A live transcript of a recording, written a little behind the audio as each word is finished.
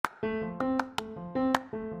You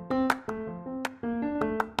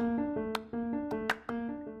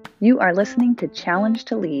are listening to Challenge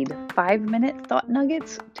to Lead, 5-minute thought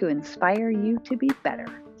nuggets to inspire you to be better.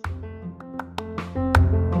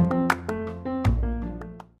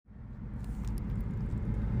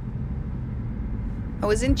 I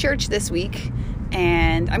was in church this week,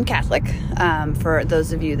 and I'm Catholic. For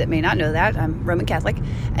those of you that may not know that, I'm Roman Catholic.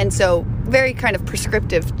 And so very kind of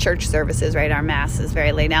prescriptive church services, right? Our Mass is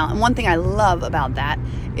very laid out. And one thing I love about that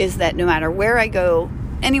is that no matter where I go,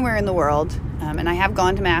 anywhere in the world, and I have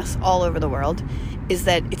gone to Mass all over the world, is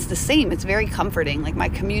that it's the same. It's very comforting. Like, my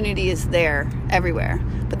community is there everywhere.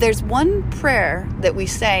 But there's one prayer that we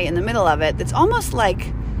say in the middle of it that's almost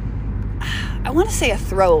like, I want to say a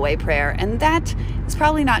throwaway prayer. And that is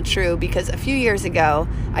probably not true, because a few years ago,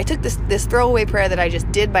 I took this throwaway prayer that I just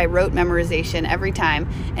did by rote memorization every time,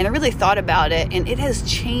 and I really thought about it, and it has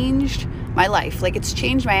changed my life. Like, it's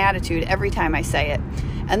changed my attitude every time I say it.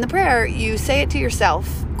 And the prayer, you say it to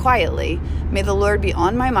yourself quietly. May the Lord be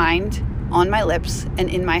on my mind, on my lips, and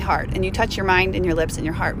in my heart. And you touch your mind and your lips and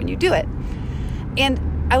your heart when you do it. And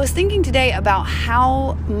I was thinking today about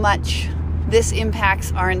how much this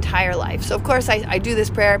impacts our entire life. So of course I do this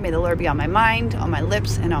prayer, may the Lord be on my mind, on my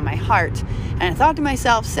lips, and on my heart. And I thought to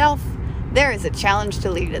myself, there is a challenge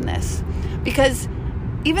to lead in this. Because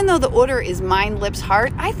even though the order is mind, lips,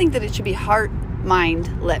 heart, I think that it should be heart,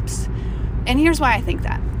 mind, lips. And here's why I think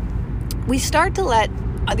that. We start to let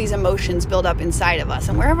these emotions build up inside of us,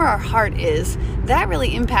 and wherever our heart is, that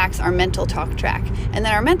really impacts our mental talk track. And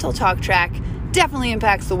then our mental talk track definitely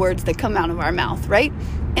impacts the words that come out of our mouth, right?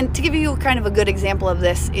 And to give you kind of a good example of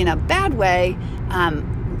this in a bad way,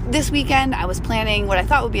 this weekend I was planning what I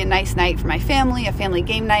thought would be a nice night for my family, a family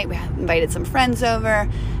game night. We invited some friends over,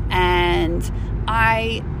 and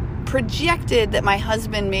I projected that my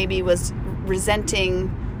husband maybe was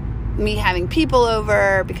resenting me having people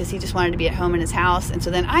over because he just wanted to be at home in his house. And so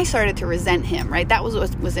then I started to resent him, right? That was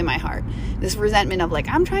what was in my heart. This resentment of like,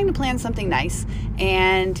 I'm trying to plan something nice,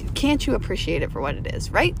 and can't you appreciate it for what it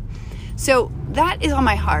is, right? So that is on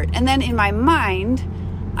my heart. And then in my mind,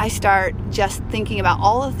 I start just thinking about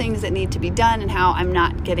all the things that need to be done and how I'm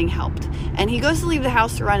not getting helped. And he goes to leave the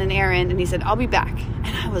house to run an errand, and he said, I'll be back.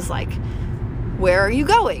 And I was like, where are you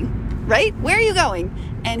going? Right? Where are you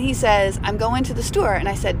going? And he says, I'm going to the store. And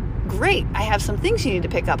I said, great, I have some things you need to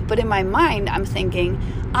pick up. But in my mind, I'm thinking,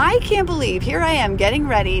 I can't believe here I am getting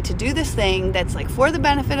ready to do this thing that's like for the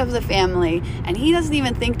benefit of the family, and he doesn't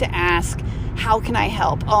even think to ask, how can I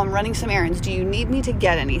help? Oh, I'm running some errands. Do you need me to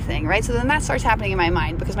get anything? Right? So then that starts happening in my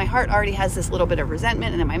mind, because my heart already has this little bit of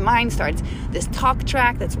resentment, and then my mind starts this talk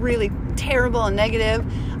track that's really terrible and negative.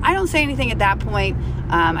 I don't say anything at that point.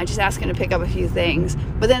 I just ask him to pick up a few things.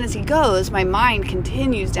 But then as he goes, my mind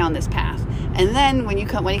continues down this path. And then when he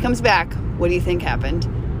comes back, what do you think happened?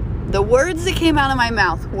 The words that came out of my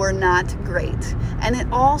mouth were not great. And it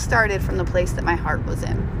all started from the place that my heart was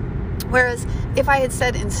in. Whereas if I had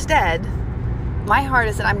said instead, my heart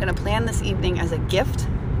is that I'm going to plan this evening as a gift,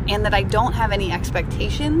 and that I don't have any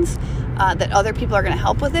expectations that other people are going to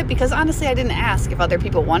help with it, because honestly, I didn't ask if other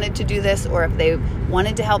people wanted to do this or if they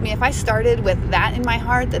wanted to help me. If I started with that in my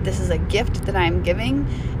heart, that this is a gift that I'm giving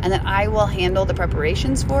and that I will handle the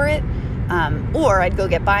preparations for it, or I'd go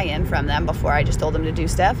get buy-in from them before I just told them to do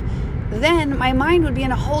stuff, then my mind would be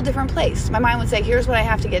in a whole different place. My mind would say, here's what I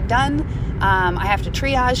have to get done. I have to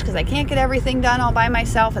triage because I can't get everything done all by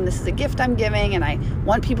myself, and this is a gift I'm giving, and I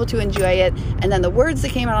want people to enjoy it. And then the words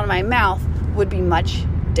that came out of my mouth would be much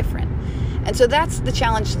different. And so that's the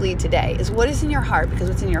challenge to lead today, is what is in your heart, because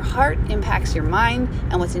what's in your heart impacts your mind,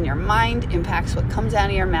 and what's in your mind impacts what comes out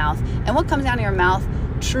of your mouth. And what comes out of your mouth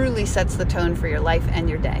truly sets the tone for your life and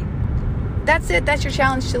your day. That's it. That's your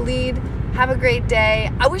challenge to lead. Have a great day.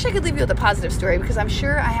 I wish I could leave you with a positive story, because I'm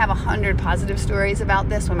sure I have 100 positive stories about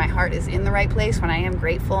this when my heart is in the right place, when I am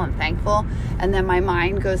grateful and thankful, and then my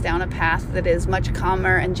mind goes down a path that is much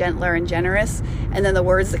calmer and gentler and generous, and then the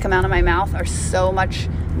words that come out of my mouth are so much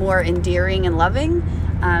more endearing and loving.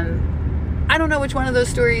 I don't know which one of those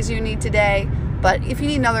stories you need today, but if you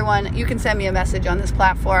need another one, you can send me a message on this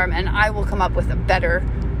platform, and I will come up with a better,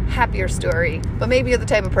 happier story. But maybe you're the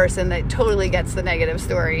type of person that totally gets the negative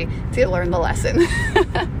story to learn the lesson.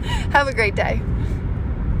 Have a great day.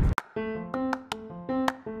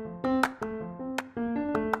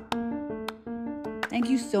 Thank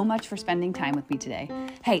you so much for spending time with me today.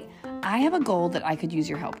 Hey, I have a goal that I could use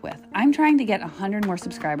your help with. I'm trying to get 100 more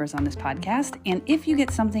subscribers on this podcast, and if you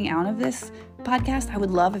get something out of this podcast, I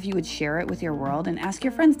would love if you would share it with your world and ask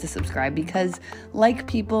your friends to subscribe, because like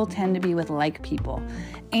people tend to be with like people.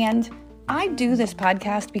 And I do this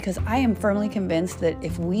podcast because I am firmly convinced that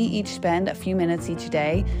if we each spend a few minutes each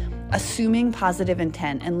day assuming positive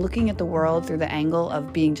intent and looking at the world through the angle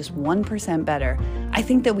of being just 1% better, I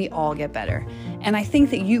think that we all get better. And I think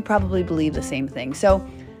that you probably believe the same thing. So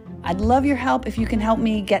I'd love your help. If you can help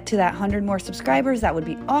me get to that 100 more subscribers, that would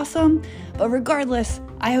be awesome. But regardless,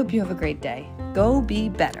 I hope you have a great day. Go be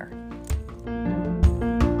better.